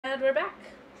And we're back.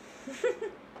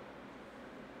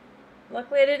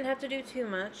 Luckily, I didn't have to do too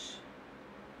much.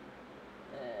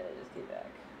 Just get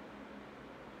back.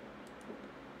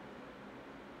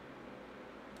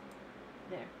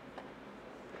 There.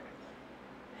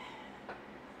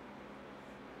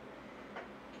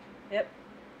 Yep.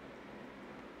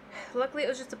 Luckily, it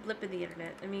was just a blip in the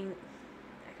internet. I mean,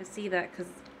 I could see that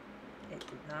because it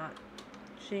did not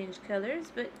change colors,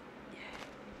 but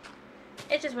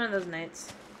it's just one of those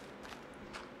nights.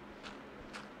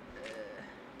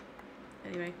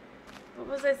 Anyway, what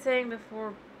was I saying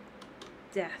before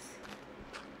death?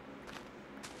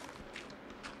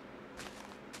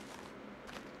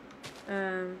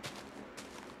 Yeah,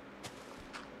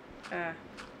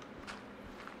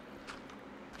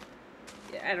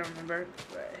 I don't remember.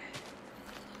 But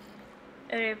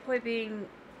anyway, point being,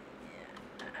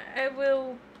 I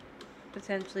will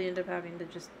potentially end up having to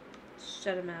just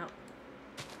shut them out.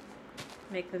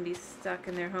 Make them be stuck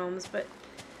in their homes, but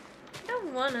I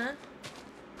don't wanna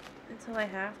until I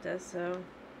have to, so.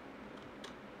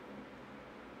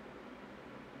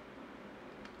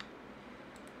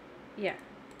 Yeah.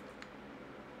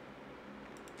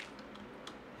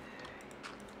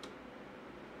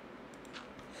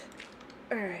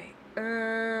 Alright,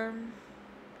 then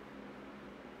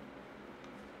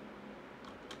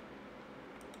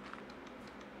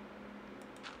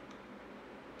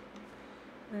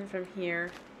from here.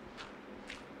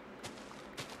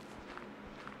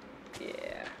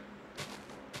 Yeah.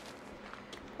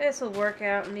 This will work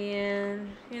out in the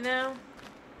end, you know?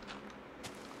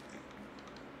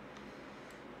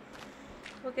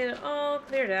 We'll get it all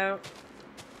cleared out.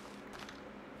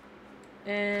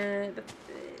 And,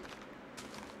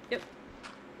 yep.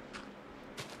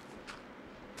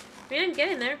 I mean, I'm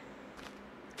getting there.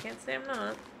 Can't say I'm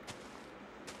not.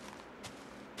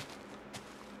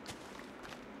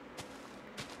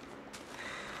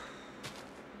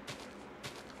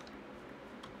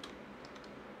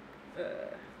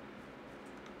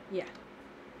 Yeah.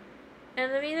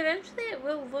 And I mean, eventually it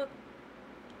will look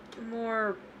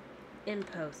more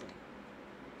imposing.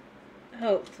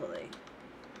 Hopefully.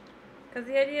 Because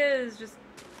the idea is just...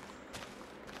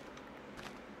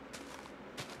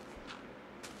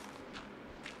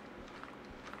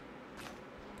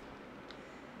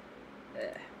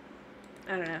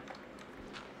 I don't know.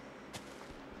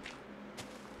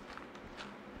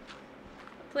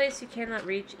 A place you cannot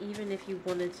reach even if you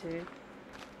wanted to.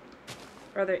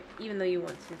 Rather, even though you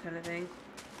want to, kind of thing.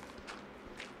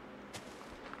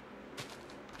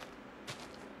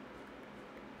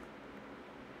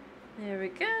 There we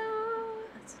go.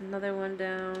 That's another one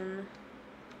down.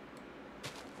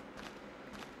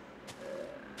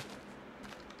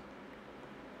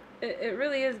 It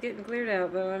really is getting cleared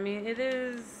out, though. I mean, it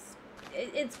is...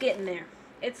 It's getting there.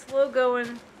 It's slow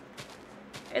going.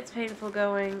 It's painful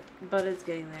going, but it's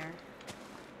getting there.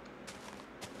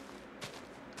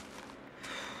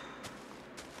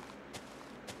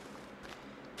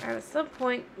 At some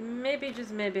point, maybe,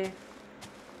 just maybe,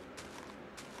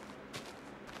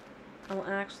 I will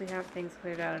actually have things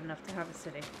cleared out enough to have a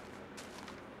city.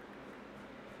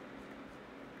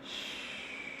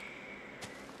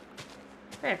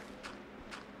 There.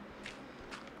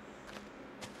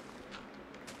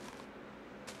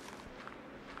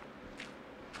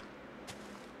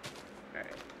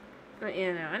 Alright. But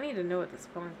yeah, no, I need to know what the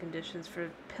spawn conditions for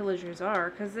pillagers are,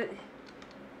 because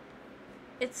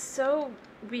it's so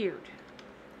weird.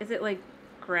 Is it like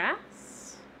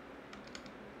grass?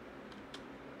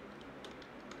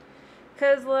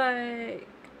 Because, like,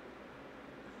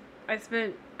 I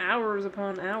spent hours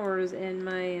upon hours in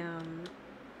my,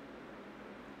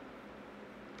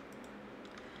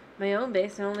 my own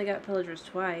base and only got pillagers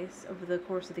twice over the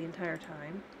course of the entire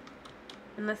time.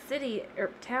 In the city,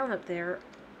 or town up there,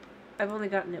 I've only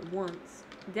gotten it once.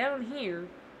 Down here,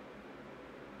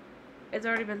 it's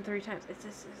already been 3 times. It's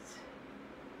just...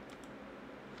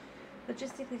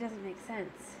 logistically doesn't make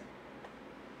sense.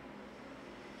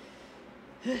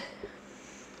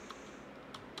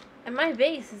 And my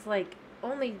base is like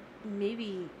only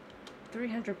maybe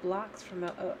 300 blocks from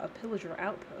a pillager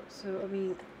outpost. So, I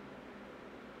mean...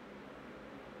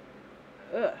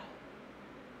 Ugh.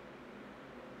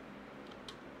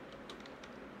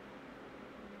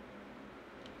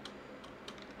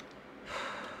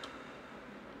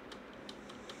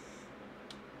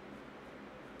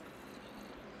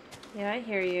 Yeah, I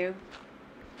hear you.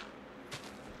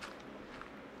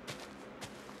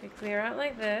 We clear out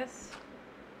like this.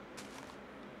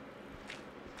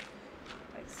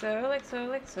 Like so, like so,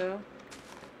 like so.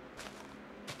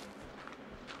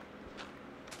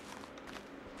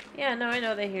 Yeah, no, I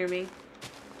know they hear me.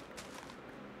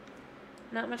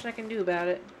 Not much I can do about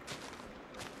it.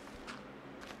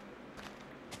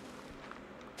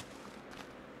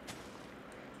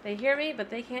 They hear me, but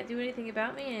they can't do anything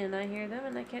about me, and I hear them,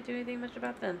 and I can't do anything much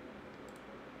about them.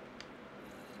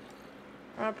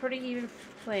 We're on a pretty even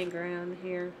playing ground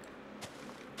here.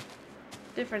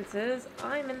 Difference is,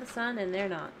 I'm in the sun, and they're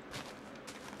not.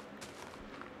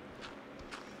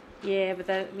 Yeah, but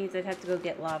that means I'd have to go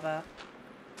get lava.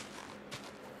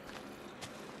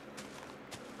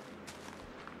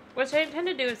 Which I intend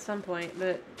to do at some point,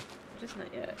 but just not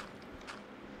yet.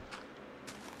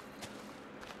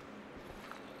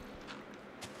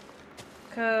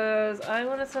 Because I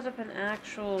want to set up an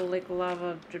actual, like,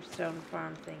 lava dripstone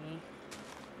farm thingy.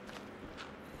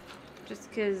 Just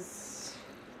because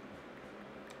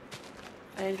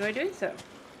I enjoy doing so.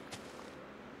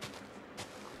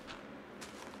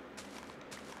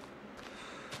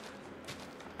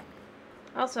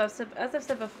 Also, as I've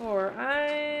said before, I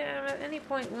am at any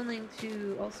point willing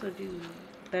to also do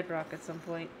bedrock at some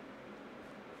point.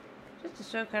 Just to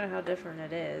show kind of how different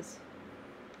it is.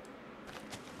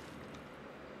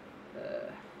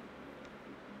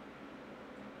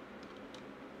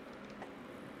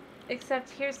 Except,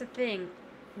 here's the thing.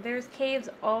 There's caves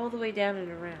all the way down and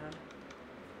around.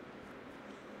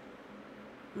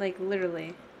 Like,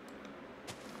 literally.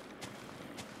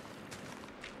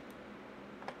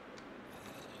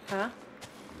 Huh?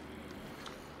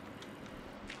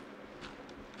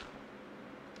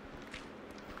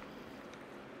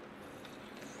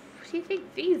 What do you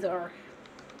think these are?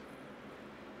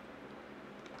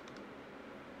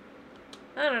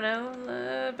 I don't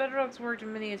know. Bedrock's worked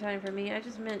many a time for me. I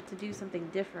just meant to do something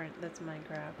different that's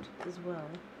Minecraft as well.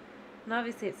 And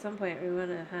obviously at some point we want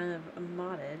to have a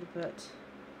modded, but...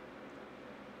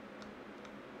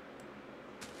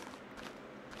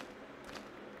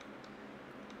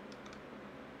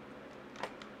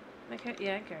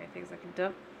 yeah, I carry things I can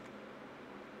dump.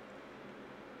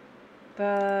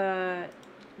 But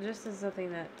just as something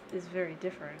that is very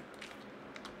different.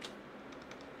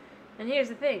 And here's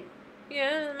the thing.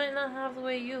 Yeah, it might not have the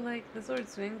way you like the sword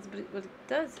swings, but what it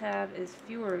does have is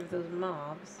fewer of those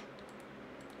mobs.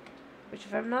 Which,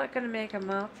 if I'm not going to make a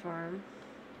mob farm...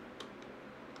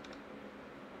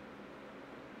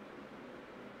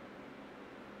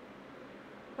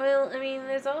 Well, I mean,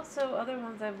 there's also other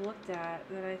ones I've looked at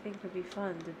that I think would be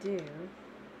fun to do.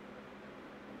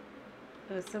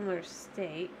 In a similar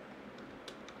state.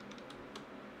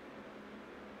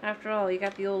 After all, you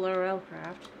got the old RL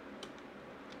craft.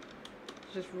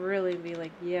 Just really be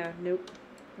like, yeah, nope,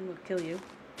 I'm gonna kill you.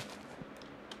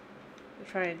 To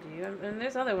try and do. And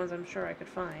there's other ones I'm sure I could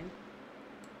find.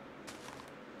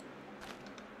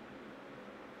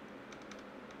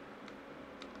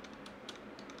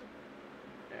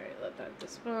 Alright, let that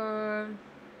despawn.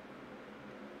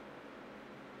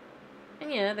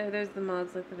 And yeah, there's the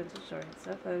mods like the vintage sword and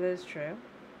stuff. That is true.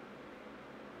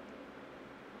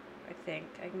 I think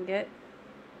I can get.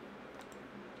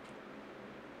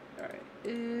 Alright.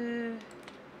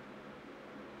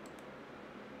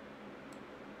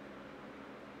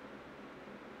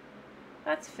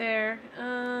 That's fair.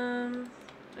 I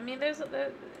mean,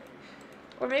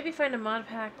 or maybe find a mod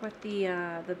pack with the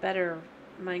better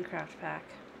Minecraft pack.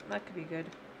 That could be good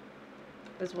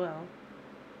as well.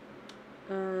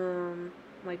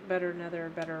 Like better nether,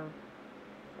 better,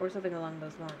 or something along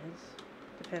those lines,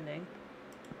 depending.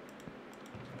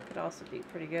 Could also be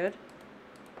pretty good.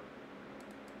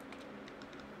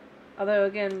 Although,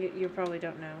 again, you probably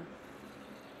don't know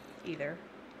either.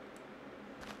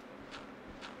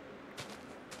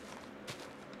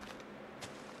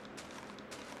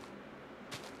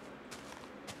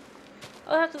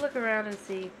 I'll have to look around and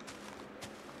see.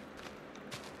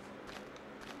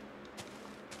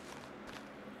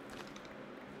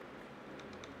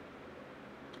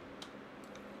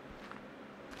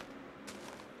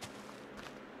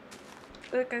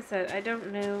 Like I said, I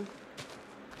don't know.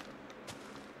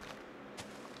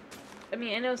 I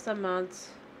mean, I know some mods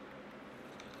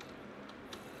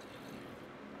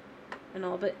and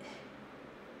all, but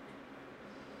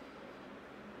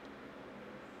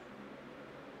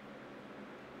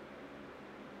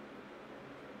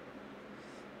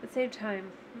at the same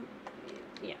time,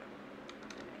 yeah.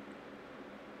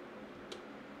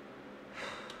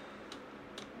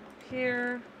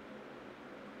 Here,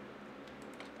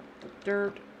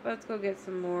 dirt. Let's go get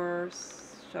some more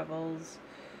shovels.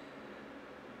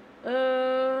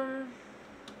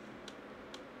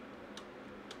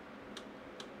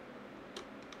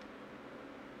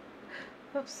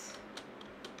 Oops.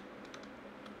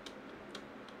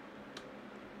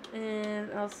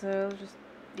 And also just,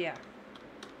 yeah.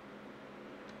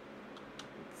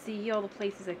 see all the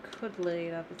places I could lay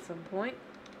it up at some point.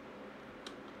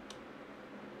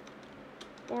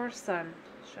 Or sunshine.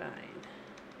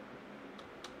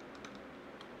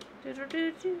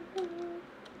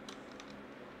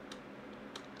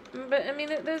 But I mean,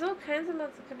 there's all kinds of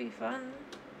mods that could be fun.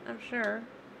 I'm sure.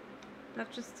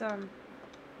 Not just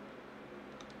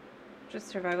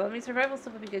survival. I mean, survival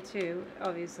stuff would be good too,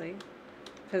 obviously,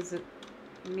 because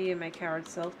me and my coward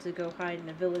self to go hide in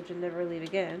a village and never leave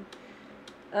again.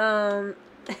 That's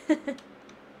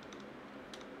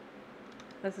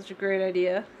such a great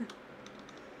idea.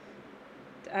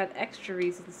 To add extra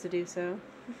reasons to do so.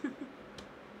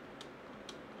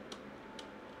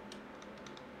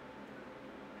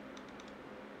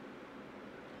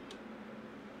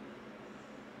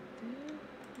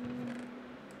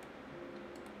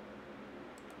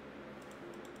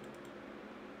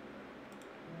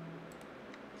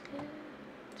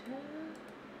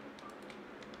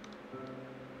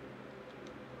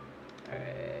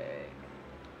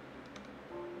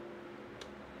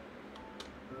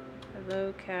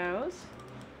 Hello, cows.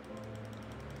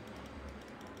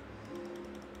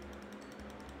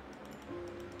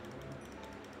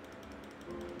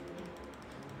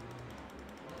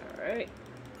 Alright.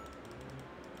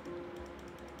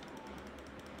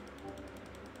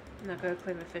 I'm not going to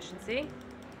claim efficiency.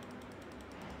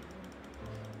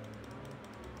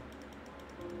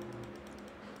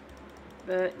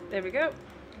 But there we go.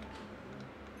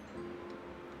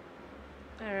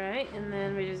 Alright, and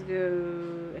then we just go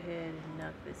ahead and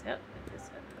knock this out, knock this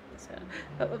out, knock this out.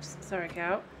 Oh, oops, sorry,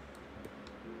 cow.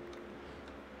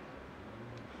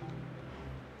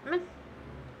 Come on.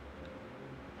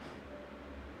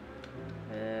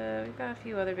 We've got a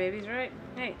few other babies, right?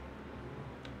 Hey.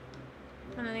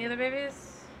 Want any other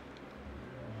babies?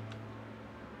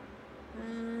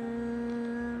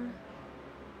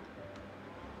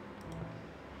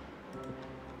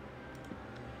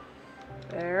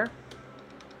 There.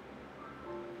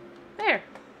 There.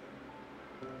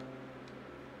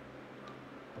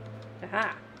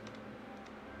 Aha.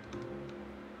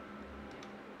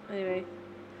 Anyway.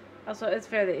 Also, it's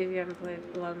fair that if you haven't played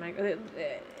a lot of Minecraft...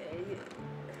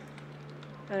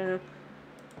 I don't know.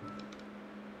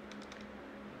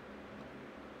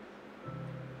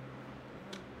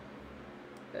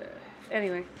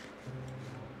 Anyway.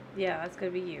 Yeah, that's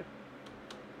gonna be you.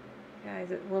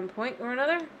 Guys, at one point or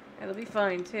another, it'll be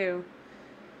fine, too.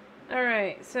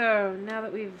 Alright, so now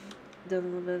that we've done a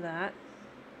little bit of that,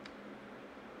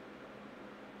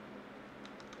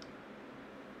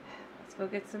 let's go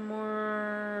get some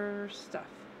more stuff.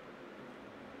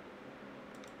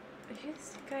 Are you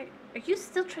this guy? Are you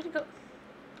still trying to go?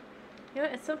 You know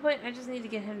what, at some point I just need to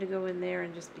get him to go in there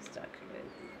and just be stuck.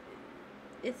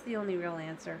 It's the only real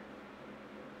answer.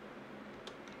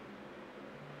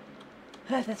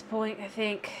 At this point, I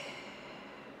think.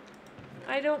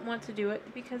 I don't want to do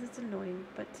it because it's annoying,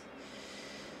 but...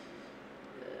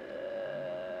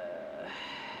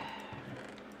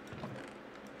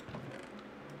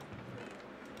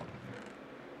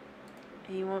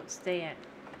 he won't stay in.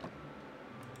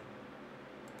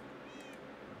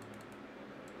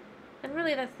 And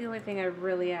really, that's the only thing I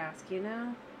really ask, you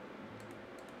know?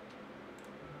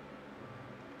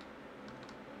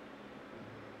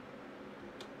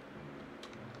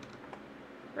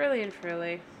 Really and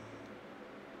truly.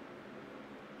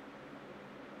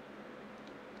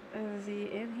 Is he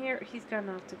in here? He's gone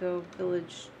off to go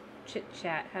village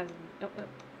chit-chat. Hasn't... Oh, oh.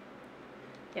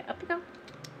 Yeah, up you go.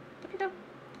 Up you go.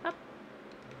 Up.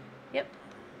 Yep.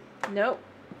 Nope.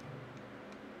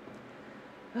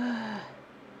 I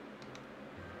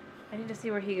need to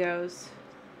see where he goes.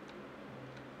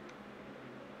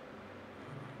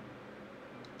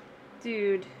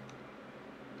 Dude.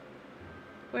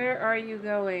 Where are you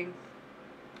going?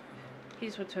 He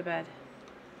just went to bed.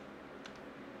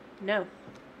 No.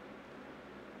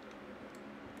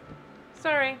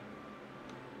 Sorry.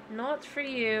 Not for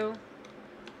you.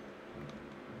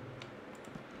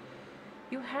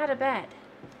 You had a bed.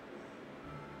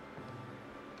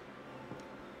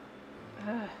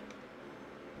 Ugh.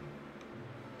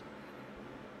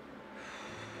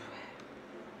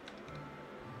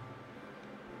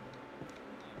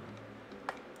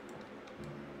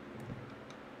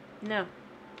 No.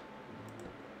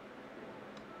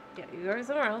 Yeah, you're going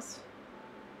somewhere else.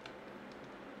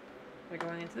 We're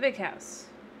going into the big house.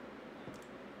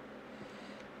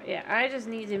 Yeah, I just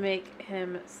need to make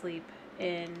him sleep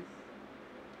in...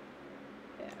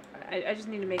 Yeah, I just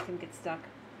need to make him get stuck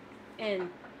in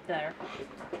there.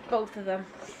 Both of them.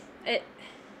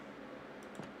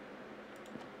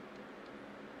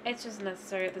 It's just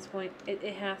necessary at this point. It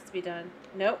has to be done.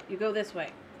 Nope, you go this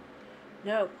way.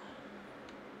 No.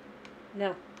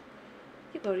 No.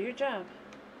 You go to your job.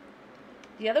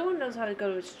 The other one knows how to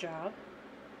go to its job.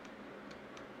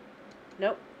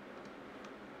 Nope.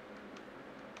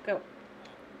 Go.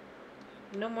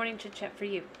 No morning chit chat for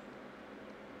you.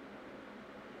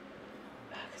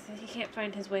 Because he can't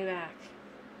find his way back.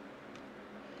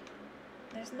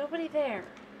 There's nobody there.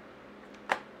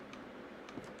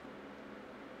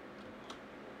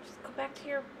 Just go back to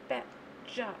your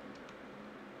job.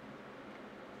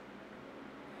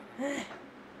 I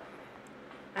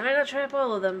might not trap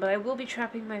all of them, but I will be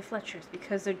trapping my Fletchers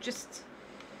because they're just...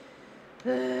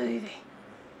 Go.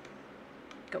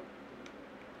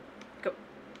 Go.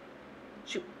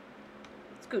 Shoot.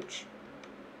 Scooch.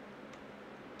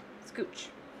 Scooch.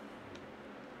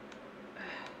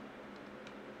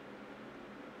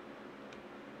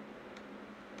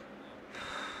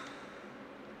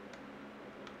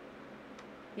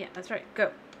 Yeah, that's right.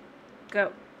 Go.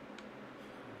 Go.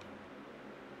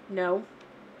 No.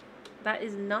 That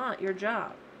is not your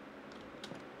job.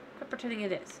 Quit pretending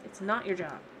it is. It's not your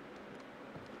job.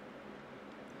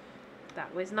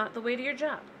 That way's not the way to your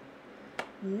job.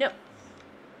 No.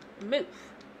 Move.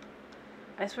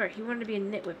 I swear, he wanted to be a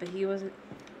nitwit, but he wasn't.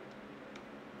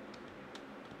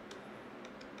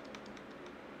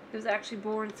 He was actually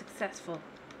born successful.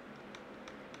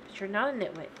 But you're not a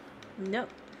nitwit. No.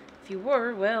 If you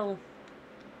were, well...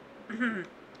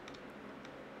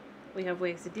 we have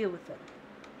ways to deal with them.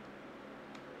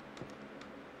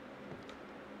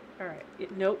 Alright.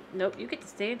 Nope. Nope. You get to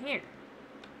stay in here.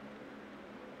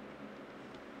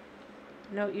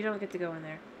 No, you don't get to go in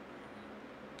there.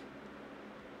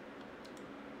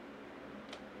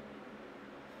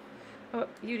 Oh,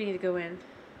 you need to go in.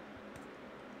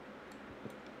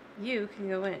 You can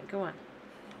go in. Go on.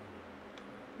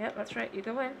 Yep, that's right. You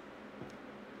go in.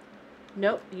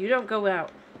 Nope, you don't go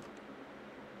out.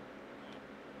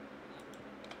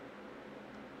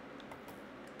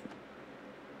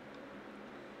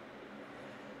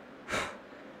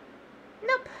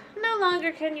 Nope, no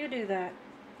longer can you do that.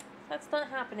 That's not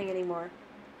happening anymore.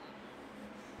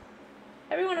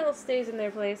 Everyone else stays in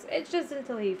their place. It's just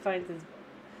until he finds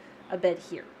a bed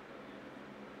here.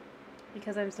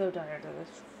 Because I'm so tired of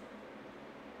this.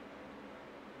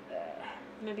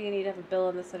 Maybe I need to have a bill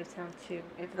on this side of town too,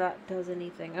 if that does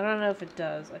anything. I don't know if it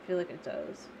does. I feel like it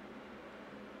does.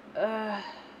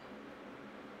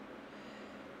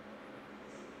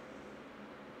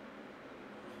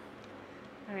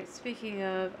 Alright, speaking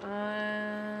of,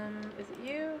 is it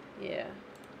you? Yeah.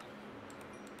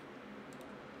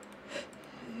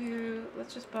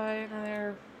 Let's just buy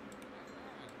another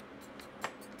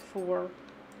 4. And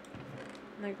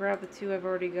then grab the 2 I've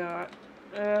already got.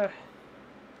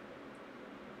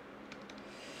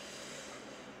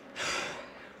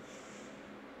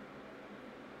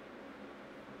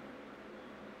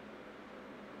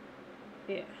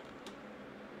 Yeah.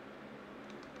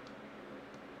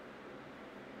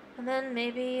 And then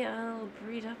maybe I'll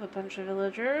breed up a bunch of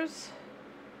villagers.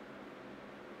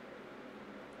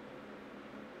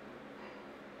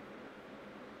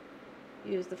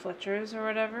 Use the Fletchers or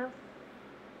whatever.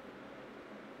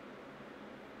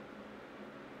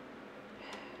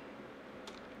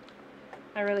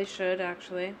 I really should,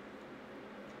 actually.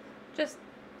 Just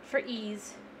for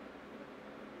ease.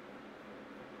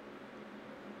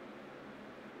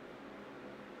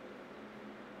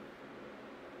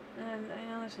 And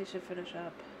I honestly should finish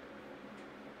up.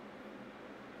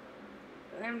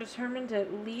 I'm determined to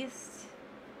at least...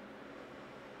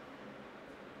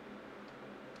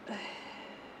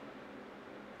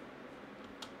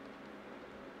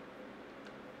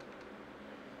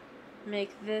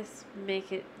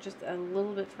 make it just a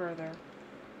little bit further.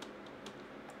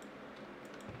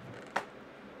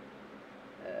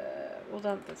 We'll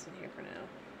dump this in here for now.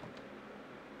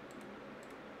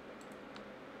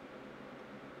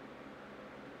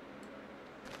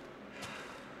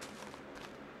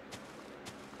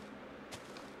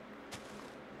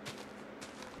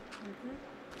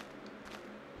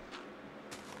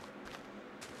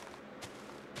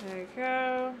 There you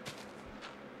go.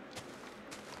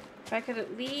 If I could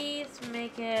at least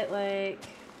make it like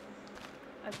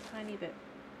a tiny bit.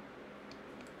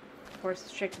 Of course,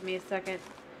 it's tricked me a second.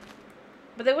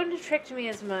 But they wouldn't have tricked me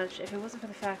as much if it wasn't for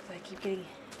the fact that I keep getting...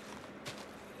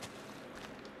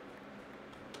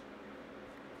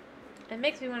 It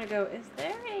makes me want to go, is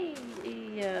there a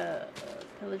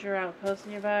pillager outpost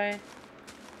nearby?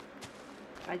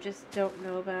 I just don't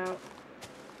know about.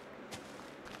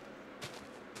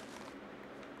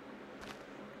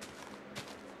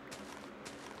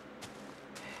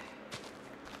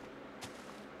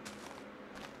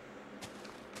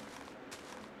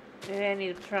 Maybe I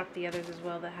need to truck the others as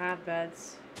well that have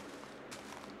beds.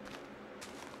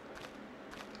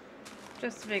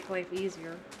 Just to make life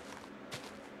easier.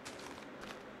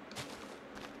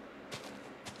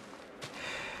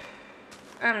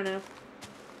 I don't know.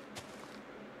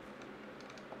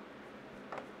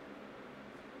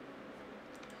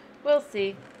 We'll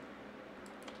see.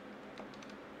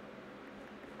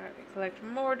 Alright, we collect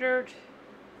more dirt.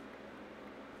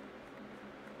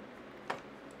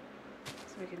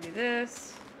 So we can do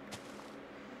this.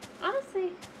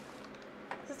 Honestly,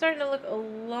 it's starting to look a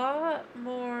lot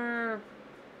more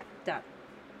done.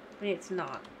 I mean, it's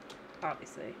not,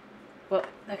 obviously. Well,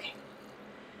 okay.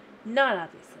 Not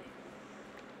obviously.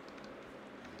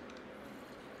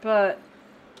 But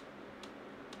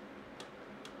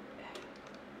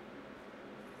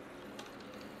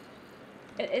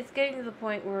it's getting to the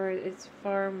point where it's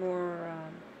far more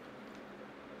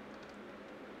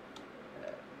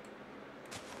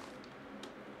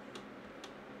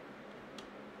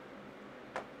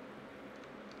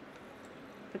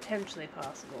potentially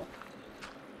possible.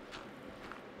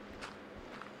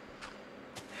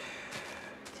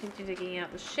 Continue digging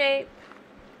out the shape.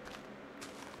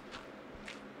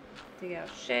 Dig out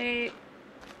shape.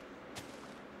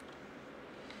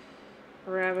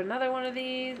 Grab another one of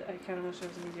these. I kind of wish there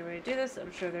was an easier way to do this.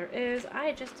 I'm sure there is.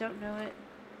 I just don't know it.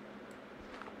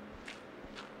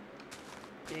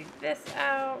 Dig this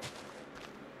out.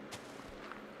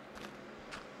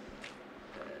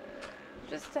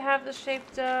 Just to have the shape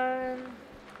done.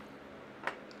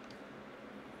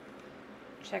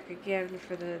 Check again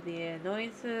for the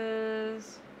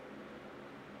annoyances.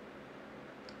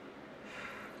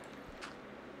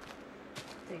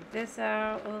 Dig this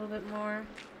out a little bit more.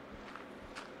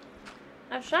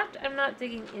 I'm shocked I'm not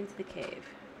digging into the cave.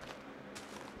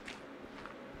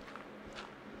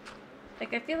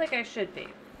 Like, I feel like I should be.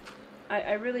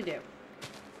 I really do.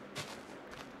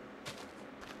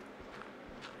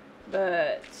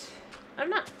 But I'm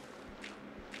not.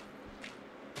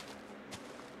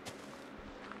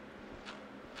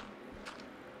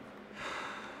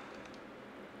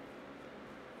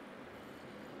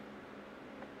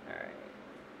 Alright.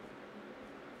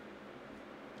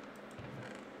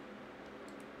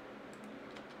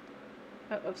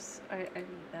 Oh, oops. I need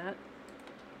that.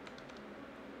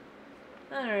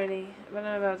 Alrighty. But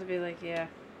I'm about to be like, yeah.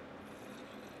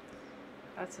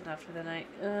 That's enough for the night.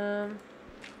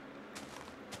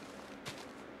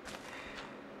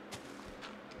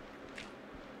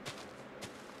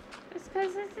 It's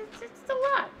because it's a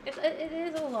lot. It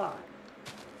is a lot.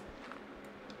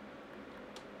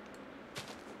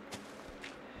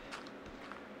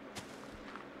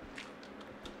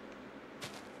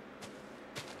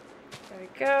 There we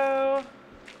go.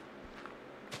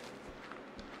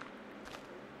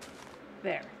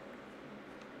 There.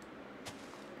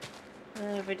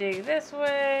 And if we dig this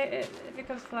way, it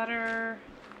becomes flatter.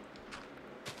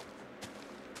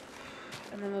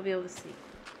 And then we'll be able to see.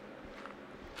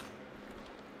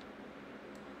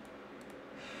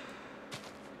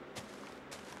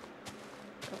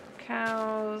 Couple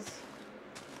cows.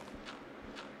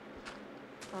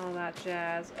 All that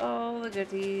jazz. All the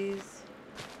goodies.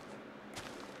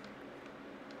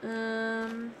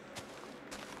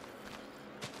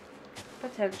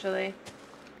 Potentially.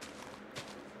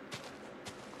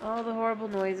 All the horrible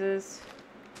noises.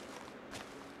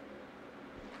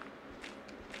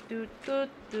 Do do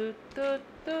do do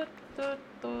do do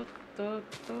do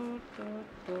do do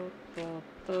do do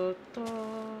do do.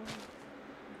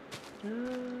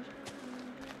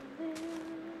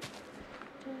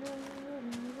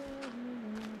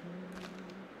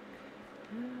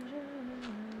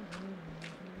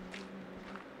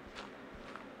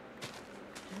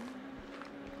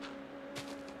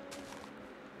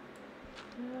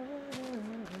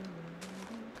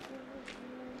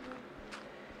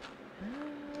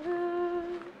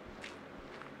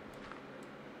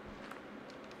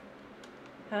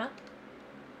 Huh?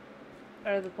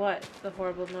 Or the what? The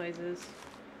horrible noises.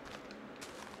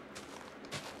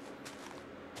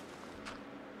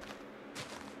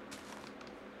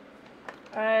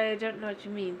 I don't know what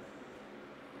you mean.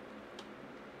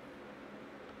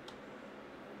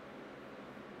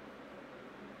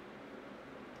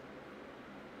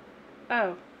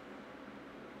 Oh.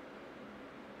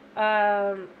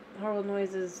 Horrible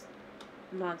noises,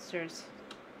 monsters.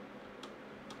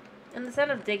 And the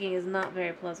sound of digging is not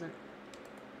very pleasant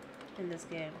in this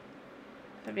game,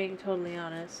 if I'm being totally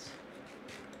honest.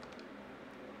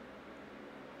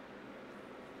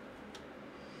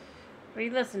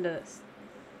 Re-listen to this.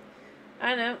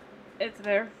 I know, it's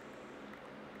there.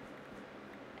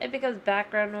 It becomes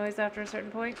background noise after a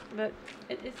certain point, but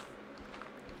it's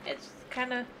It's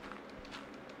kind of...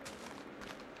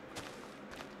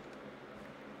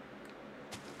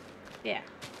 Yeah.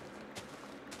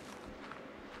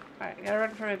 Alright, I gotta run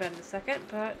for my bed in a second,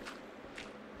 but...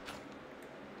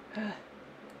 There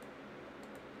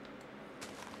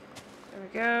we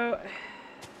go.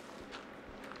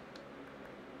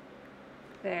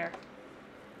 There.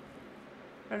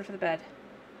 Run for the bed.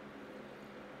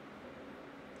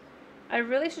 I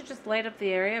really should just light up the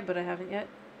area, but I haven't yet.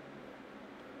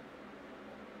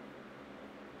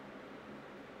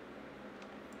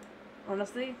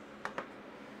 Honestly.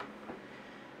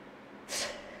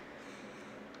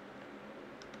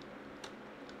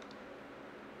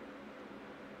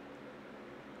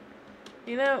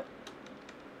 You know,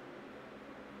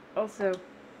 also,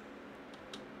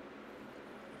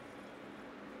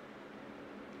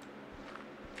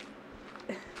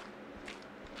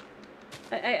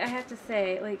 I have to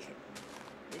say, like,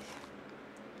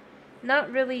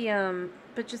 not really,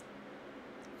 but just,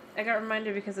 I got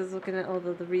reminded because I was looking at all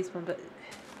the Respawn, but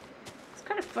it's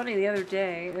kind of funny the other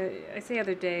day, I say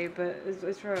other day, but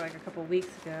it's for like a couple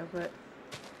weeks ago, but,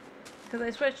 because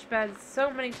I switched beds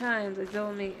so many times, it's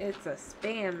telling me it's a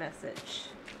spam message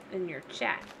in your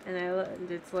chat, and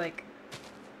it's like,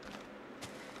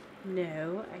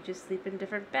 no, I just sleep in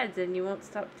different beds, and you won't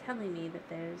stop telling me that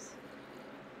there's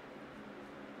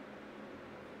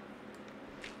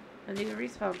a new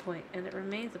respawn point, and it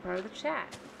remains a part of the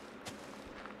chat.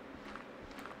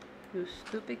 You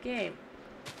stupid game.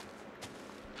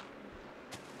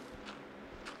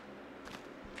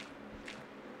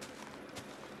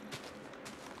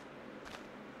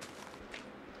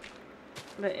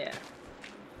 But yeah.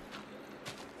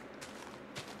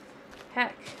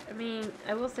 Heck, I mean,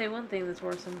 I will say one thing that's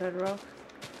worse than Bedrock.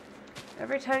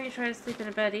 Every time you try to sleep in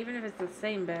a bed, even if it's the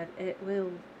same bed, it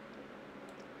will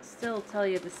still tell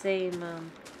you the same,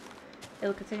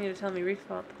 it'll continue to tell me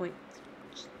respawn point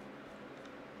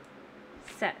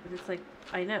set. And it's like,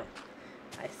 I know.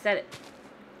 I said it.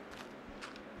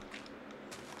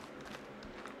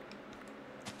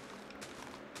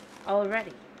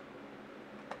 Already.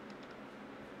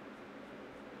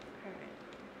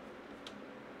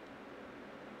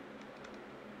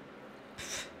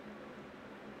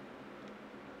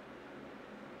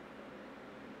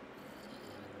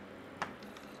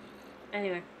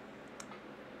 Anyway.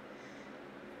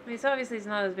 I mean, so obviously it's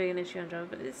not as big an issue on Java,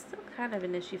 but it's still kind of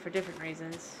an issue for different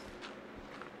reasons.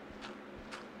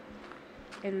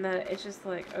 In that it's just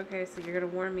like, okay, so you're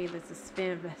gonna warn me there's a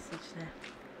spam message now.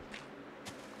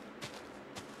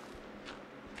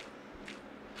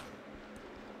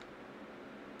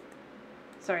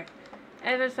 Sorry. I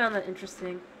haven't found that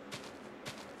interesting.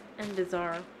 And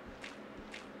bizarre.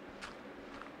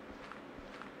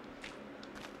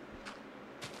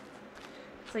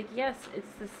 It's like, yes,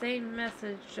 it's the same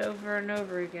message over and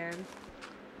over again.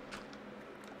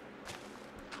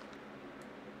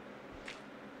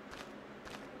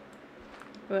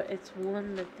 But it's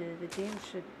one that the game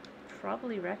should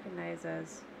probably recognize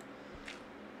as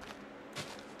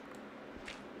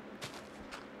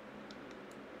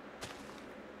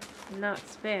not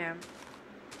spam.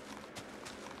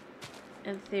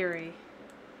 In theory.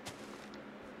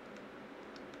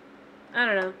 I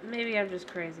don't know. Maybe I'm just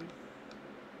crazy.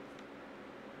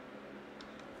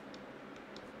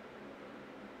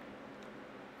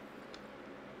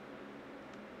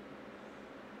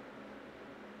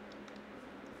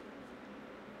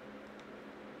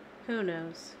 Who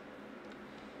knows?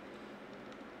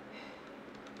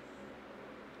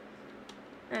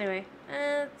 Anyway,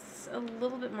 it's a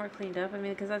little bit more cleaned up. I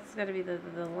mean, because that's got to be the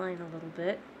line a little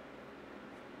bit.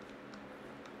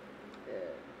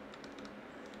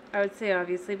 I would say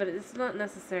obviously, but it's not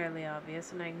necessarily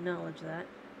obvious, and I acknowledge that.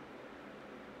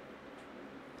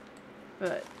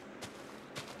 But...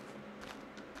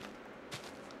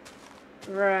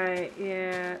 right,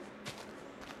 yeah.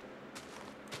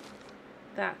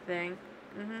 That thing.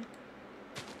 Mm-hmm.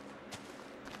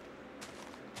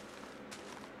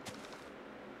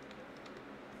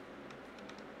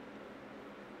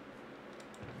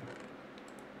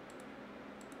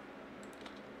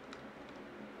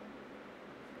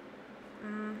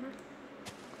 Mm-hmm.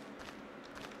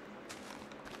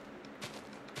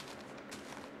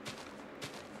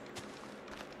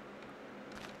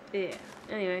 Yeah.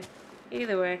 Anyway,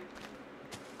 either way.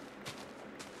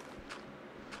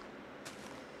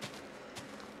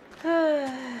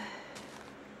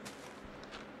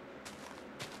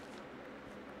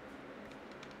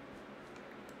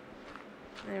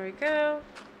 There we go.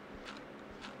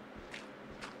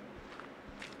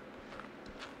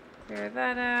 Clear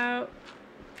that out.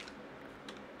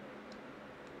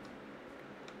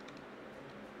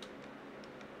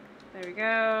 There we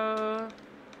go.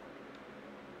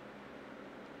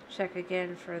 Check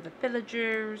again for the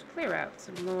villagers. Clear out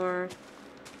some more.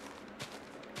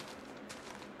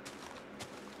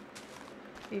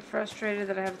 Be frustrated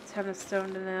that I have a ton of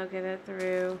stone to now get it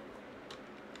through.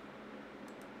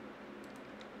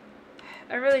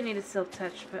 I really need a silk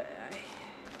touch, but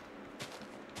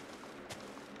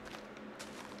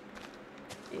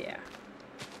yeah.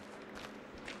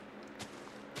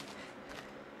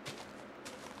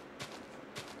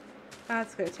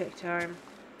 That's gonna take time.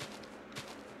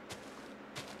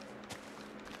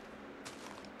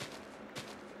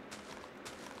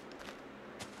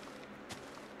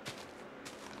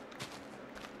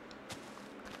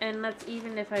 And that's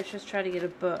even if I just try to get a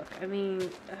book. I mean,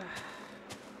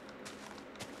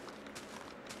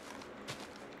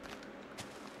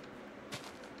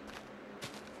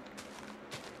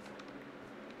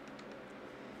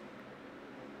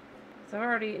 so I've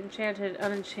already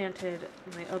unenchanted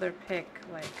my other pick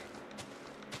like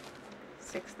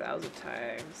 6,000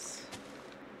 times.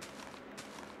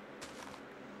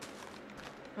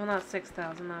 Well, not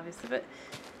 6,000 obviously, but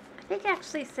I think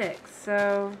actually 6,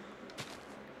 so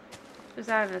just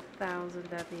added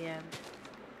 1,000 at the end.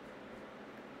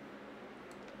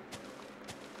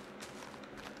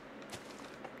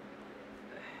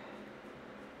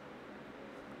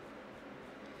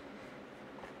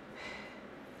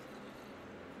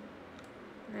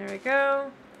 There we go.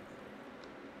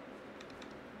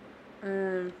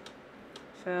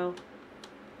 Fell.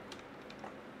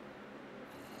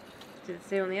 Did it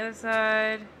stay on the other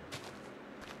side?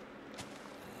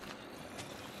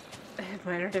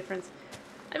 Minor difference.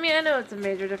 I mean, I know it's a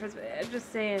major difference, but I'm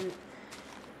just saying.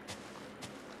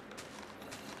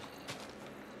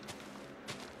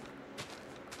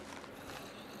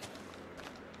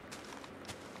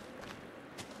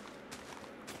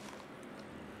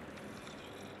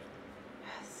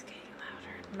 It's getting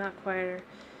louder, not quieter.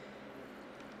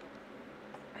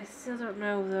 I still don't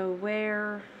know though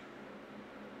where.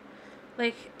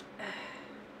 Like.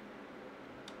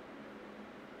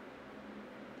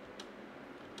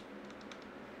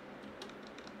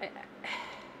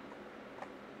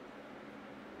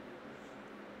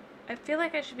 I feel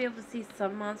like I should be able to see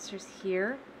some monsters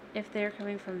here if they're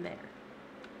coming from there.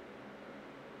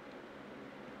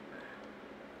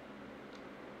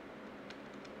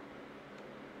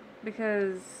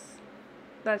 Because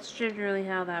that's generally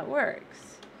how that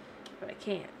works. But I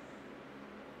can't.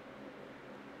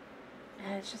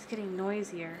 And it's just getting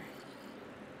noisier.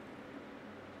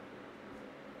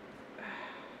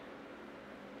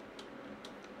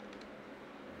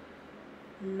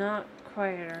 Not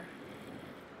quieter.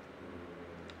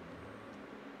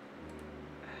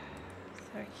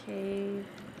 Cave.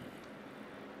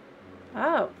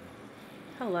 Oh.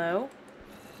 Hello.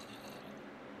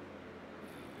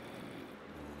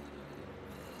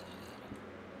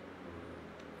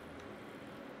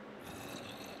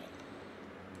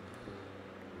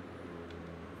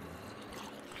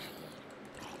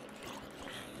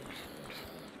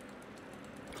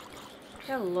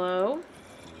 Hello.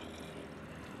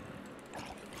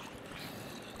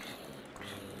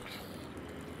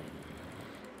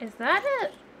 Is that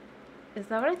it? Is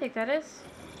that what I think that is?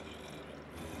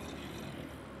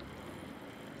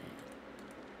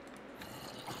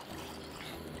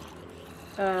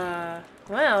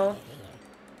 Well.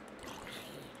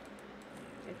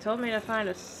 It told me to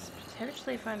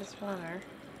potentially find a spawner.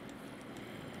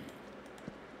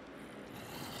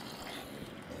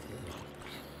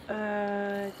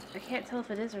 I can't tell if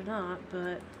it is or not,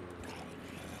 but...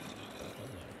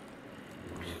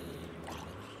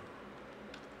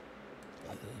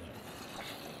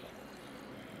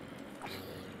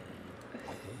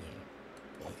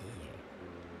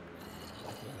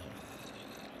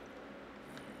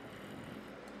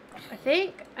 I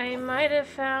think I might have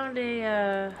found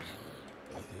a,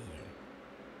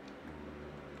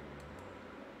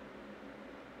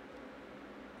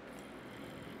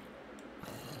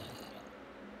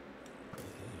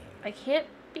 I can't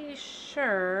be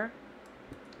sure.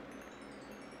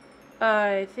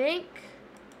 I think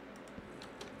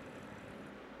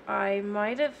I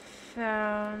might have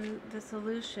found the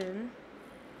solution.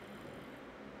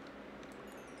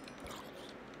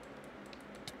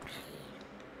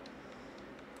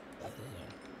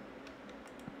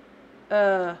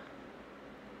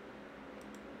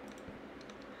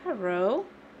 Hello?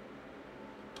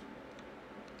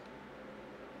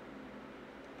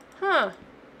 Huh.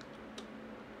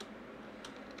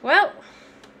 Well.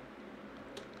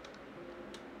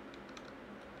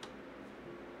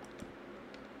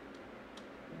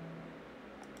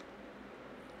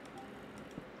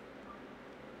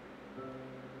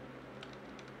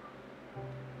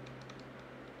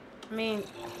 I mean...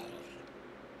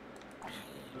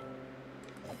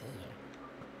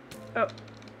 Oh.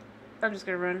 I'm just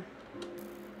gonna run.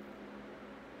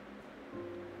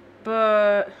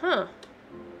 But... Huh.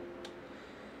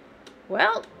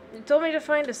 Well, you told me to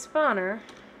find a spawner.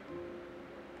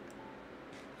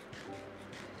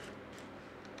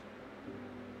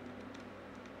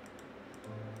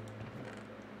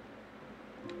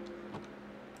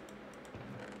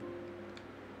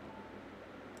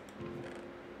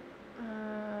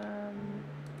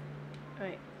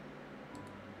 Wait.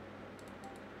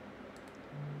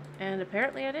 And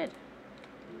apparently I did.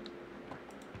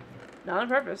 Not on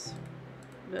purpose.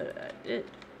 But I did.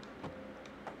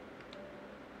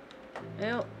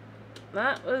 Well,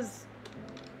 that was...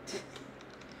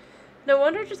 No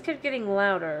wonder it just kept getting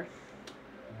louder.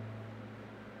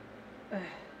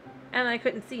 And I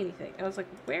couldn't see anything. I was like,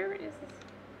 where is this?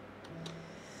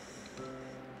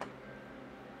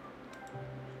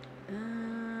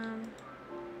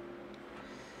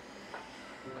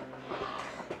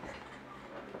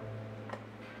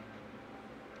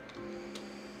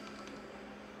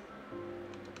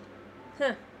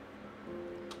 Huh.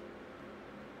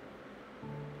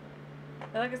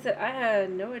 Like I said, I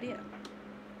had no idea.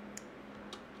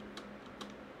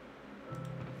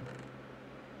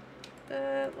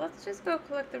 Let's just go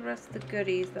collect the rest of the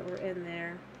goodies that were in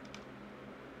there.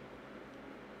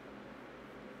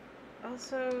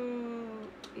 Also,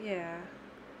 yeah.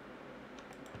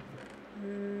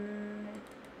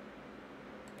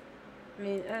 I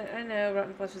mean, I know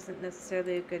rotten flesh isn't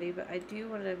necessarily a goodie, but I do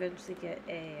want to eventually get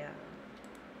a,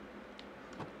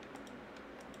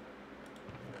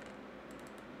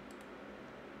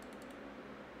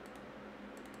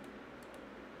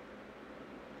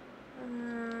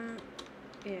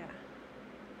 yeah.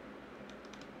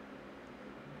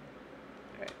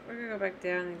 Alright, we're gonna go back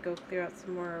down and go clear out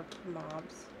some more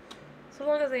mobs. So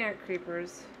long as they aren't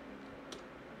creepers.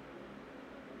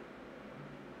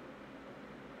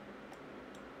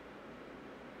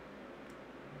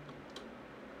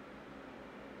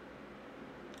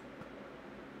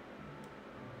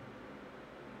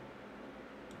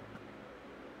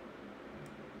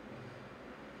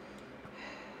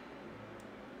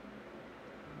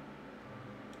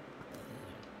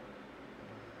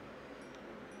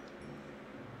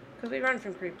 Because we run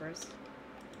from creepers.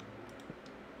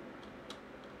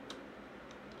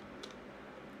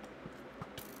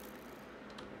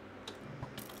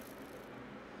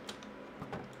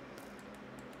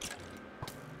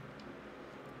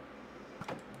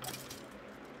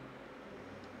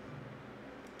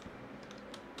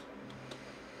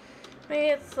 I mean,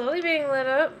 it's slowly being lit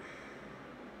up.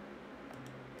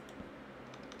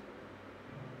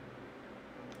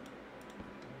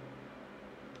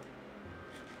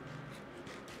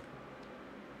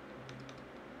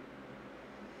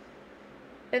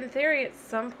 In theory, at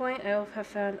some point, I will have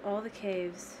found all the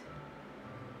caves.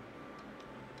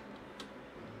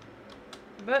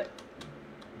 But,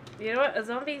 you know what? A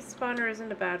zombie spawner isn't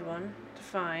a bad one to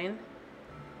find.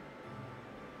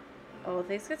 All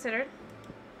things considered.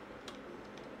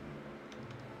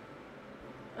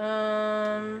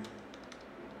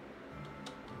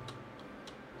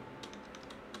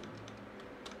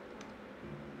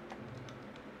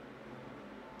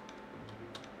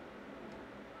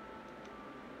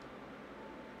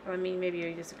 I mean, maybe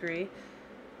you disagree.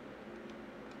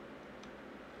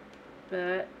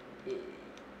 But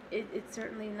it's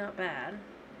certainly not bad.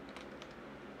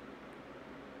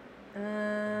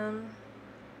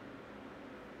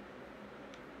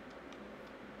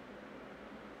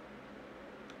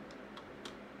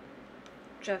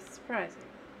 Just surprising.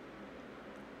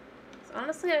 So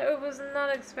honestly, I was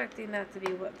not expecting that to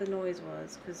be what the noise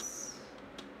was, because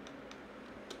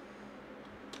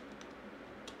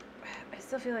I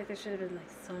still feel like there should have been like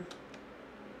some...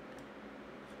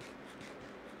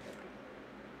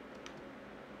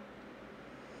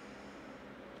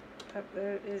 Oh,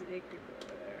 there is a creeper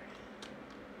over there.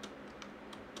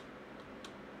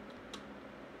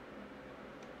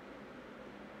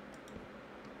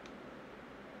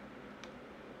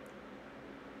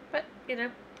 But, you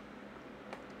know,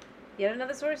 yet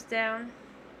another source down.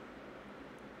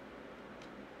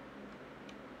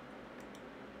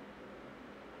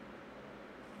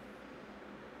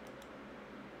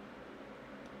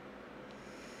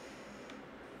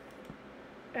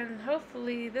 And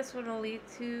hopefully this one will lead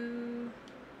to...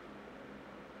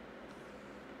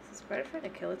 Is the spider trying to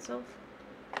kill itself?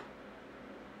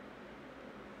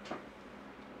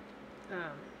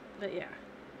 But yeah.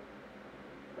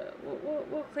 But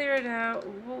we'll clear it out.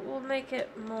 We'll make it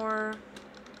more...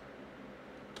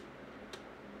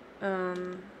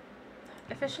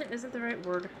 Efficient isn't the right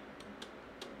word.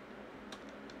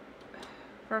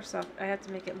 First off, I have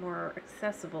to make it more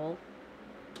accessible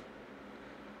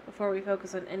before we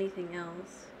focus on anything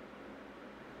else.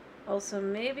 Also,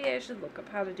 maybe I should look up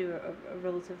how to do a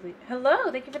relatively...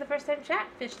 Hello! Thank you for the first time chat,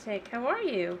 Fish Tank. How are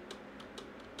you?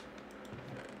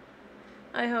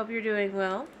 I hope you're doing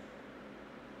well.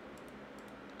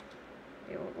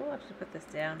 Okay, we'll have to put this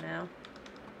down now.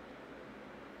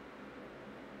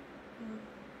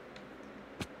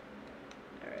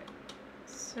 Alright.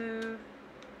 So...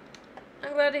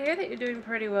 I'm glad to hear that you're doing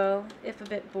pretty well, if a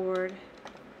bit bored.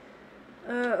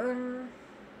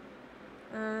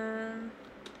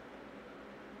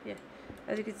 Yeah.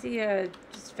 As you can see, I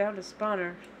just found a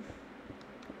spawner.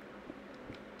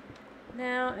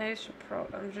 Now, I should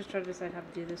I'm just trying to decide how to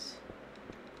do this.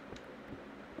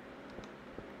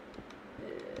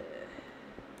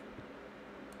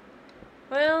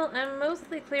 Well, I'm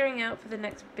mostly clearing out for the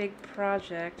next big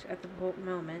project at the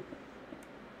moment.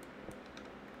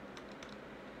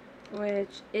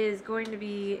 Which is going to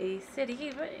be a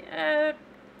city, but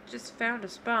just found a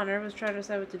spawner, was trying to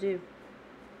decide what to do.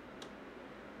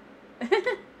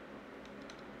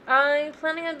 I'm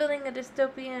planning on building a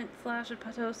dystopian /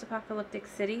 post-apocalyptic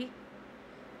city.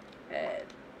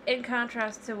 In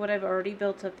contrast to what I've already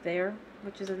built up there,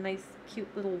 which is a nice, cute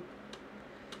little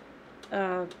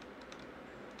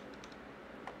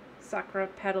sakura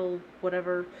petal,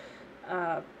 whatever,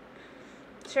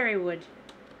 cherrywood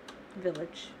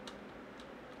village.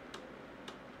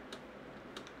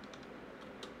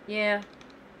 Yeah.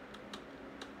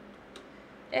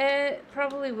 It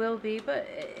probably will be, but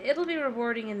it'll be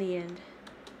rewarding in the end.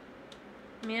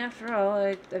 I mean, after all,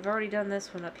 I've already done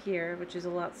this one up here, which is a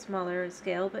lot smaller in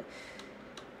scale, but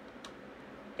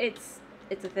it's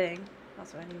a thing.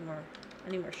 Also, I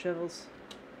need more shovels.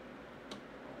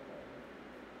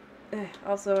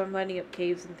 Also, I'm lighting up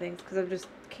caves and things because I just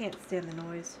can't stand the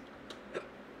noise.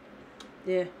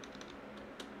 Yeah.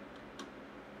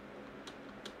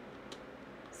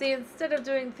 See, instead of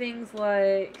doing things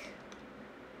like,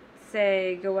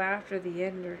 say, go after the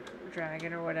Ender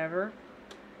Dragon or whatever,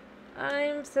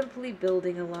 I'm simply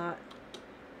building a lot.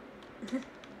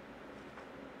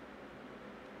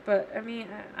 But, I mean,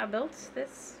 I built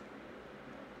this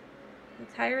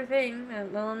entire thing.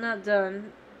 Well, I'm not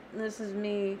done. This is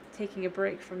me taking a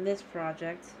break from this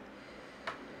project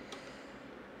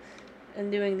and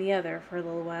doing the other for a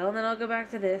little while, and then I'll go back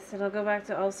to this, and I'll go back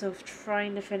to also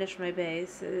trying to finish my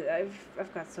base.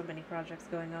 I've got so many projects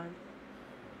going on.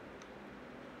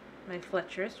 My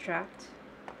Fletcher is trapped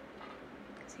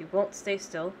because he won't stay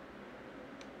still.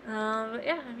 But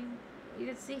yeah, I mean, you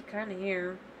can see kind of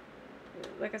here.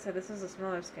 Like I said, this is a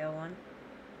smaller scale one.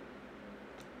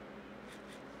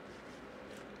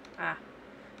 Ah,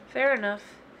 fair enough.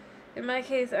 In my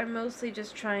case, I'm mostly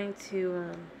just trying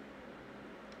to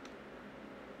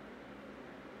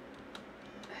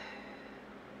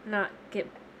not get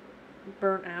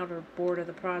burnt out or bored of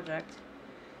the project.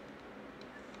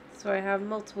 So I have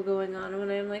multiple going on, and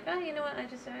when I'm like, oh, you know what, I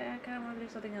kind of want to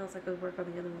do something else, I go work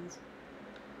on the other ones.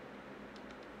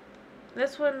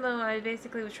 This one, though, I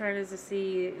basically was trying to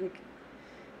see, like,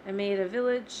 I made a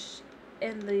village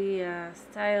in the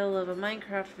style of a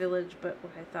Minecraft village, but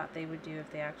what I thought they would do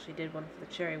if they actually did one for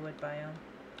the cherrywood biome.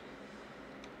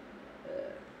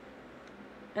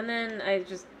 And then I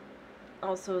just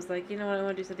also was like, you know what, I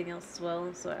want to do something else as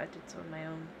well, so I did some of my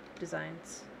own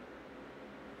designs.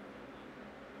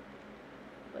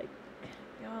 Like,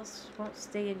 y'all won't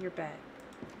stay in your bed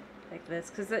like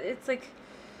this, because it's like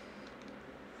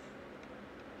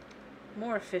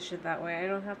more efficient that way. I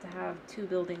don't have to have two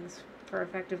buildings for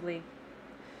effectively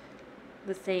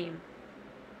the same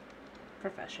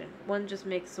profession. One just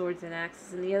makes swords and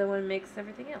axes, and the other one makes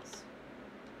everything else.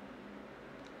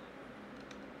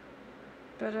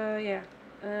 But, yeah.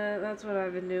 That's what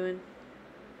I've been doing.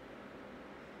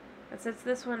 And since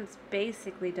this one's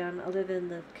basically done, other than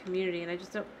the community, and I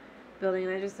just don't... building,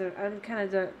 and I'm kind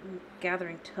of done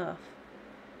gathering tough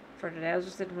for today. I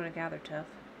just didn't want to gather tough.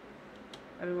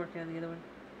 I've been working on the other one.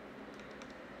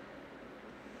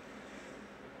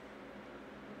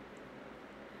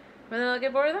 But then I'll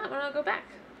get bored of that when I'll go back.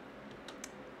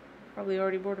 Probably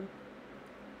already bored him.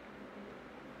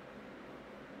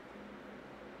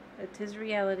 It is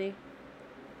reality.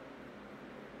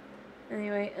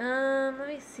 Anyway, let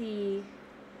me see.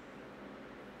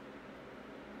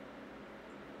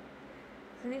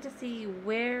 I need to see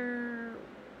where...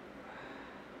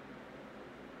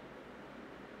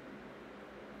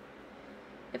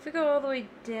 If we go all the way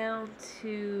down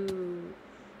to...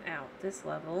 this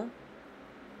level.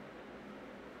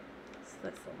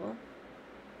 This level.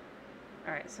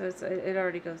 Alright, so it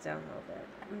already goes down a little bit.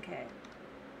 Okay.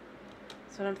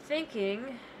 So what I'm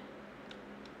thinking...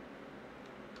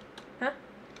 Huh?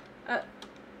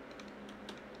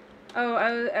 Oh,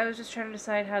 I was just trying to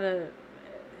decide how to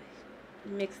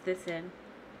mix this in.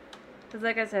 Because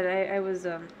like I said, I was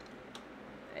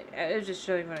just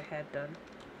showing what I had done.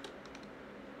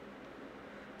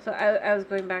 So I was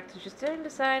going back to just trying to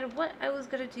decide what I was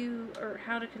going to do or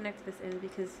how to connect this in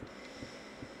because...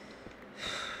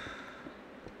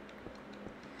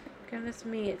 Goodness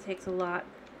me, it takes a lot.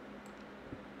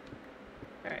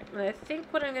 Alright, I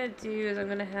think what I'm going to do is I'm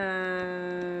going to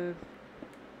have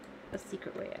a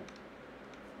secret way in.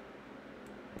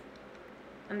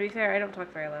 And to be fair, I don't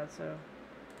talk very loud, so...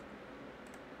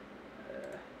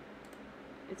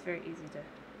 it's very easy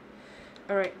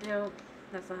to... Alright, no,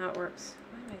 that's not how it works.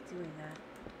 Why am I doing that?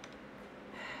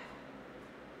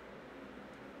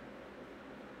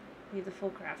 Need the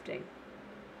full crafting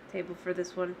table for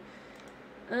this one.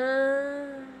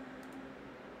 There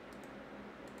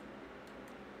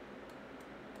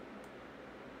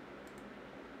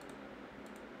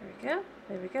we go.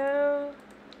 There we go.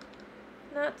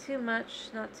 Not too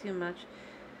much. Not too much.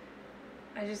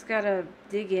 I just gotta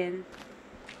dig in.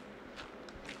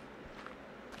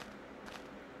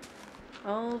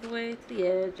 All the way to the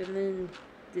edge and then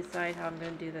decide how I'm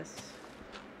gonna do this.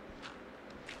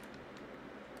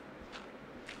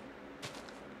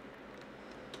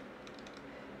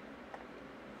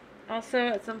 Also,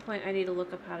 at some point, I need to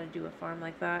look up how to do a farm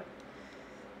like that.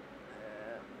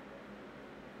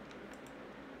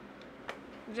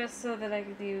 Just so that I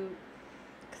can do...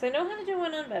 Because I know how to do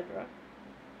one on Bedrock.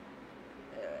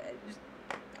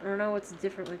 I don't know what's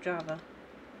different with Java.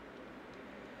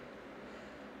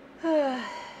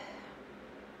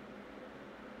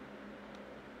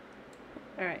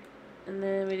 Alright. And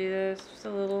then we do this just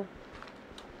a little.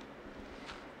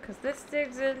 Because this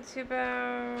digs into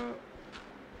about...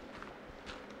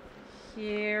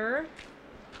 here.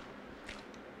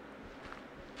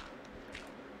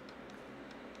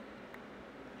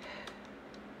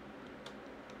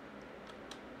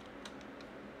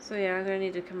 So yeah, I'm gonna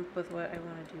need to come up with what I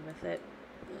want to do with it.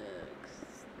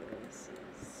 This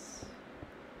is...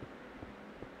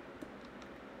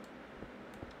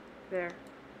 there.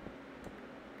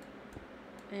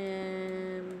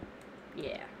 And...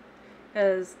 yeah.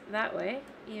 Because that way,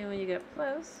 you know, when you get up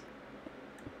close...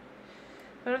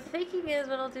 What I'm thinking is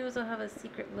what I'll do is I'll have a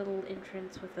secret little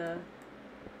entrance with a...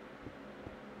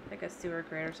 like a sewer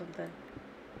grate or something.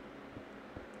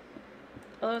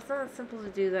 Although it's not simple to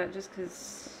do that just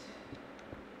because...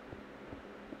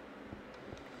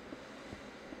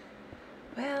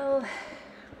 well...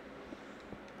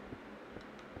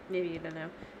 maybe you don't know.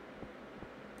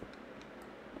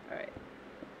 Alright.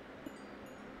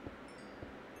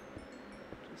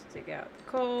 Just dig out the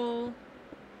coal.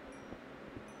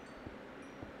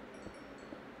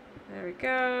 There we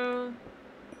go.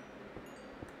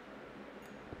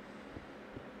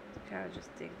 Gotta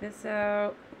just dig this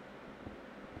out.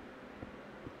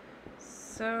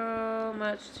 So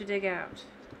much to dig out.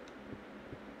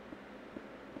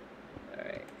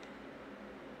 Alright.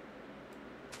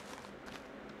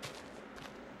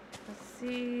 Let's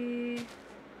see. Is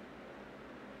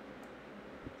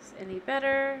this any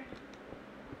better?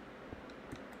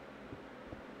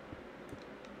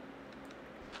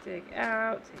 Dig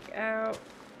out, take out.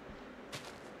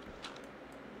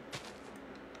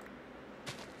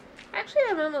 Actually,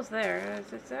 I'm almost there.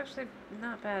 It's actually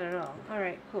not bad at all.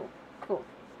 Alright, cool. Cool.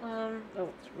 Oh,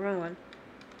 it's the wrong one.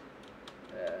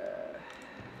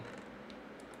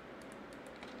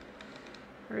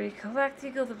 Recollect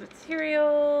equal the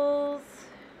materials.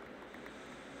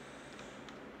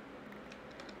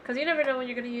 Because you never know when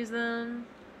you're going to use them.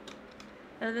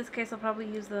 And in this case, I'll probably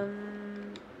use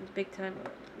them big time.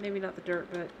 Maybe not the dirt,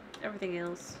 but everything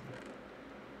else.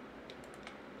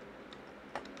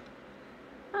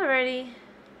 Alrighty.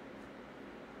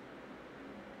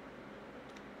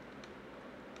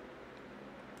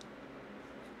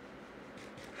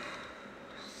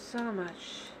 So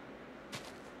much.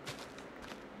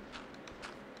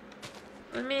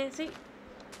 I mean, see.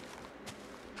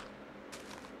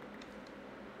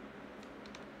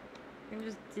 I can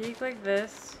just dig like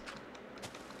this.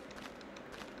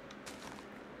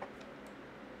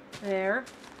 There.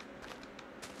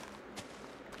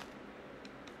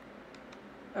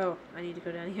 Oh, I need to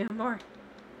go down even more.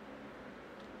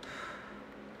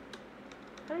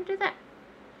 How do I do that?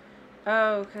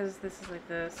 Oh, because this is like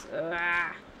this.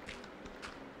 Ah.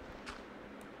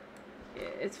 Yeah,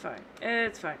 it's fine.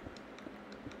 It's fine.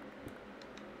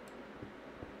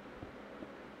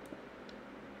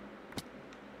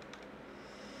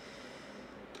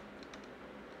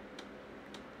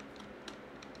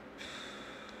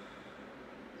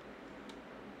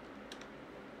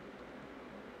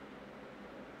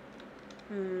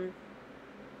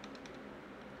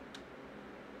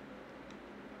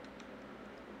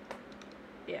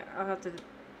 yeah, I'll have to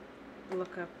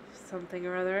look up something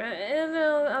or other, and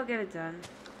I'll get it done.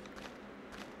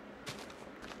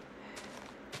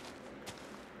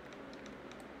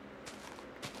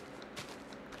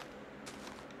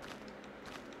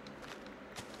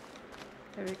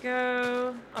 There we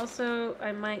go. Also,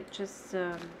 I might just,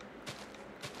 to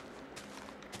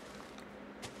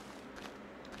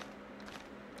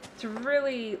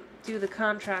really do the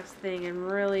contrast thing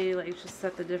and really, like, just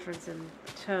set the difference in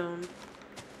tone.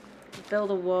 Build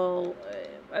a wall.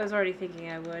 I was already thinking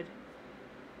I would.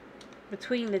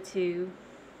 Between the two.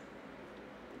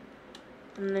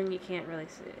 And then you can't really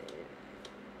see it.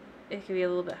 It could be a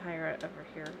little bit higher over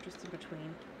here, just in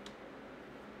between.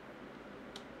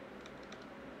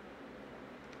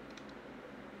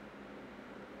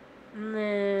 And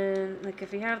then, like,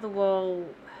 if you have the wall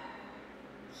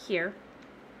here,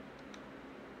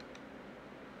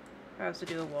 if I was to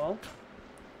do a wall,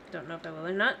 don't know if I will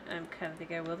or not. I kind of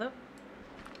think I will, though.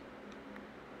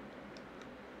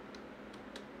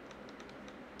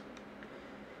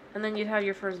 And then you'd have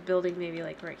your first building maybe,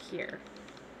 like, right here.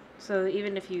 So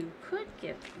even if you could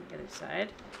get from the other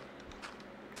side,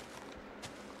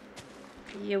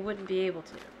 you wouldn't be able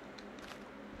to.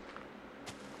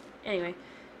 Anyway.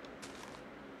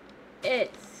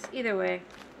 It's, either way,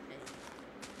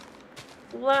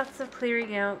 lots of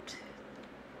clearing out,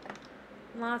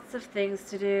 lots of things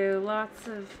to do, lots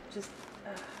of just,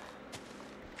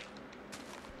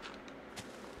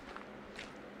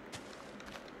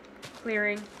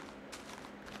 clearing.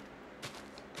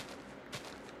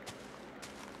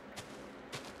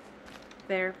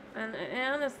 There. And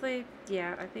honestly,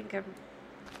 yeah, I think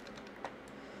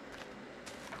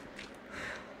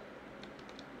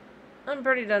I'm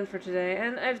pretty done for today,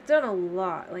 and I've done a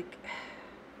lot,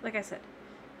 like I said,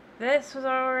 this was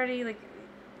already, like,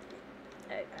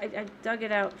 I dug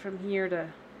it out from here to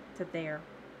there.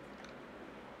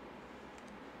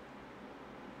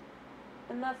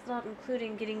 And that's not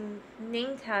including getting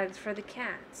name tags for the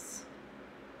cats.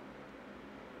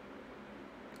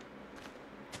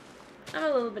 I'm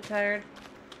a little bit tired.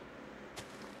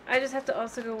 I just have to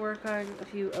also go work on a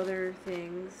few other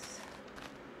things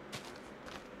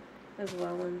as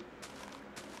well, and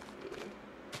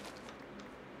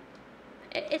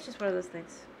it's just one of those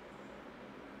things.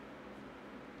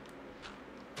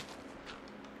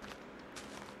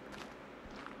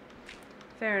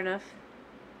 Fair enough.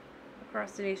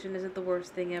 Procrastination isn't the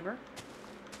worst thing ever.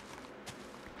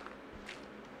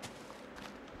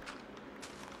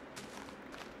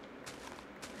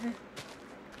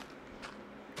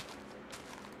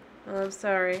 Well, I'm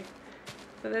sorry,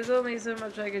 but there's only so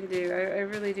much I can do. I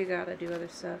really do gotta do other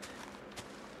stuff.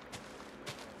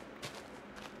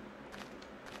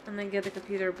 And then get the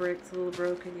computer breaks a little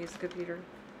broken, use the computer.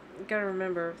 You gotta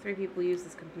remember, 3 people use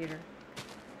this computer.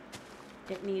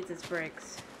 It needs its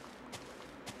breaks.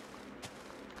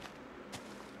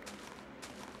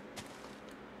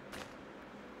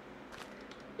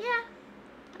 Yeah,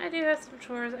 I do have some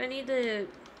chores. I need to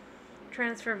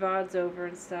transfer VODs over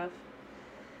and stuff.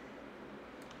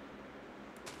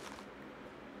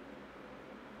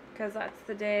 Because that's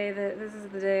the day that, this is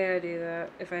the day I do that,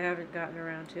 if I haven't gotten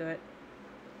around to it.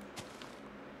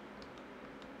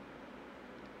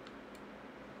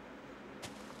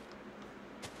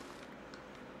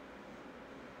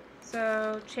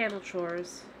 So, channel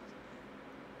chores.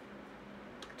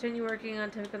 Continue working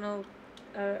on typical,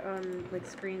 on, like,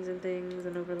 screens and things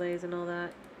and overlays and all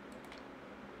that.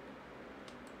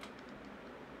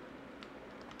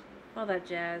 All that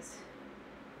jazz.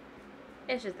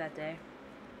 It's just that day.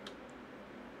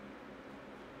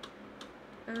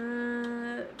 What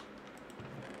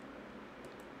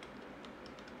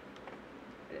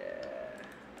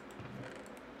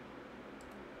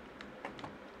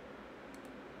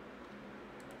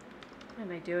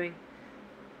am I doing?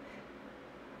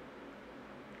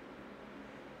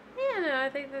 Yeah, no, I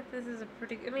think that this is a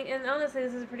pretty, I mean, and honestly,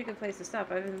 this is a pretty good place to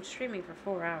stop. I've been streaming for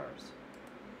 4 hours.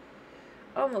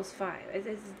 Almost 5.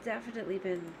 It's definitely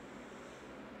been...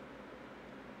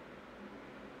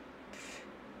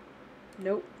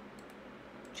 Nope.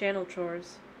 Channel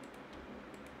chores.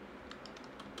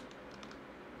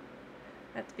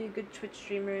 Have to be a good Twitch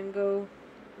streamer and go,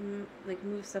 like,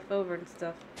 move stuff over and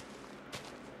stuff.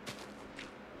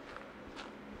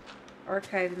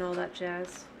 Archive and all that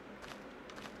jazz.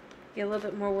 Get a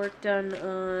little bit more work done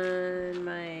on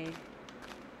my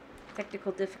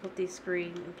technical difficulty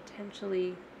screen and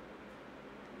potentially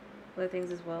other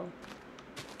things as well.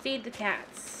 Feed the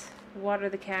cats. Water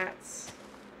the cats.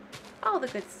 All the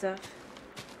good stuff.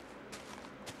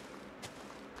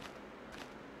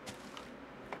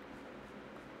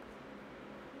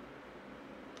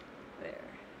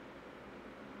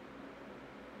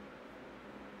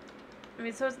 I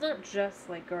mean, so it's not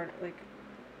just like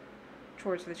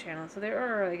chores for the channel. So there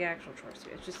are like actual chores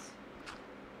too. It's just.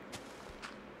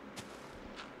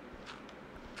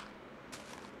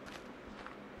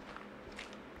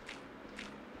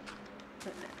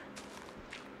 But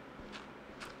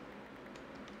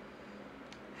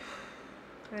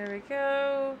no. There we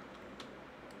go.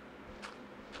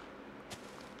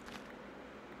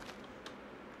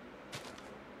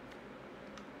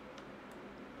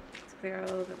 Let's clear out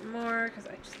a little bit more because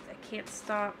I can't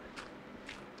stop.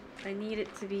 I need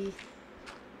it to be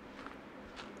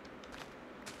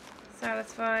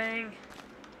satisfying.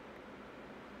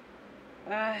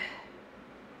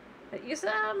 You saw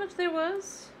how much there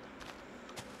was?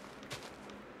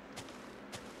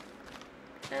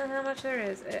 And how much there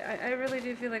is. I really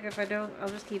do feel like if I don't, I'll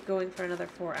just keep going for another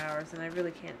 4 hours, and I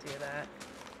really can't do that.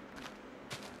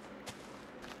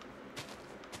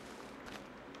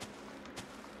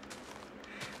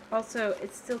 Also,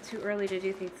 it's still too early to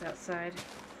do things outside.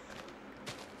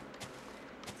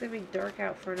 It's gonna be dark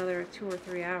out for another 2 or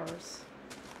 3 hours.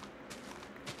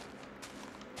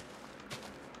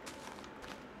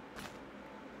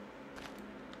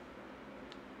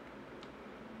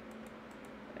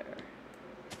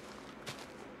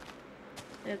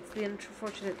 It's the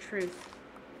unfortunate truth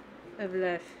of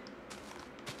life.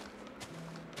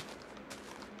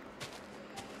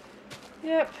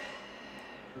 Yep.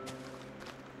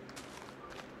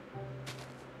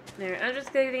 There, I'm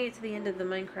just getting it to the end of the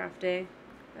Minecraft day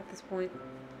at this point.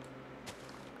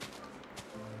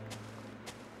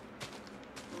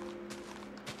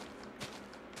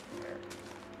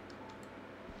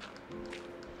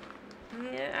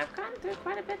 Yeah, I've gotten through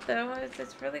quite a bit though.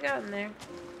 It's really gotten there.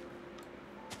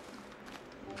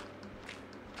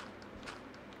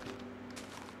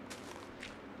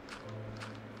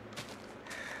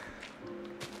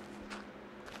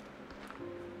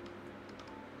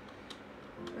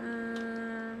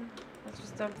 Let's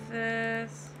just dump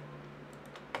this.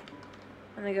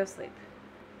 And then go sleep.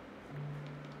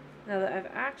 Now that I've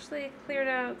actually cleared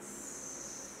out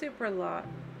super lot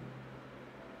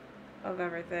of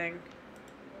everything.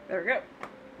 There we go.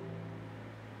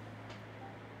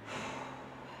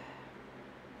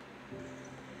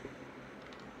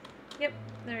 Yep,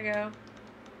 there we go.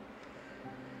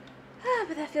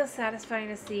 But that feels satisfying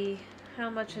to see how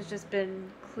much has just been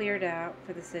cleared out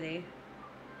for the city.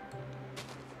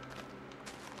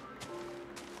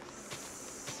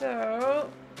 So,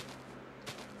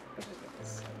 let's just get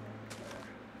this.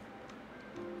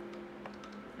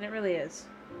 And it really is.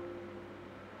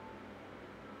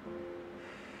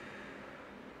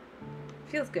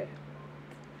 Feels good.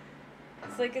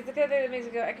 It's like, it's the kind of thing that makes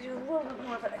me go, I could do a little bit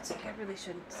more, but I think I really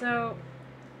shouldn't. So,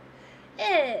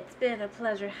 it's been a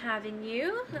pleasure having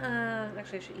you.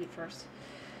 Actually, I should eat first.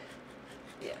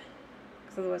 Yeah.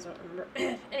 Because otherwise I won't remember.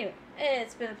 Anyway,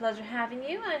 it's been a pleasure having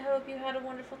you. I hope you had a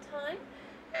wonderful time.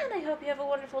 And I hope you have a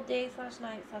wonderful day /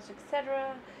 night /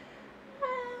 etc.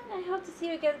 And I hope to see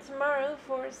you again tomorrow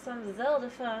for some Zelda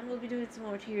fun. We'll be doing some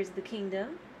more Tears of the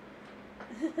Kingdom.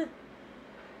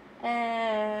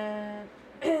 And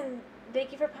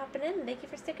thank you for popping in. Thank you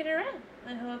for sticking around.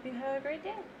 I hope you have a great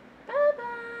day.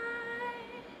 Bye-bye.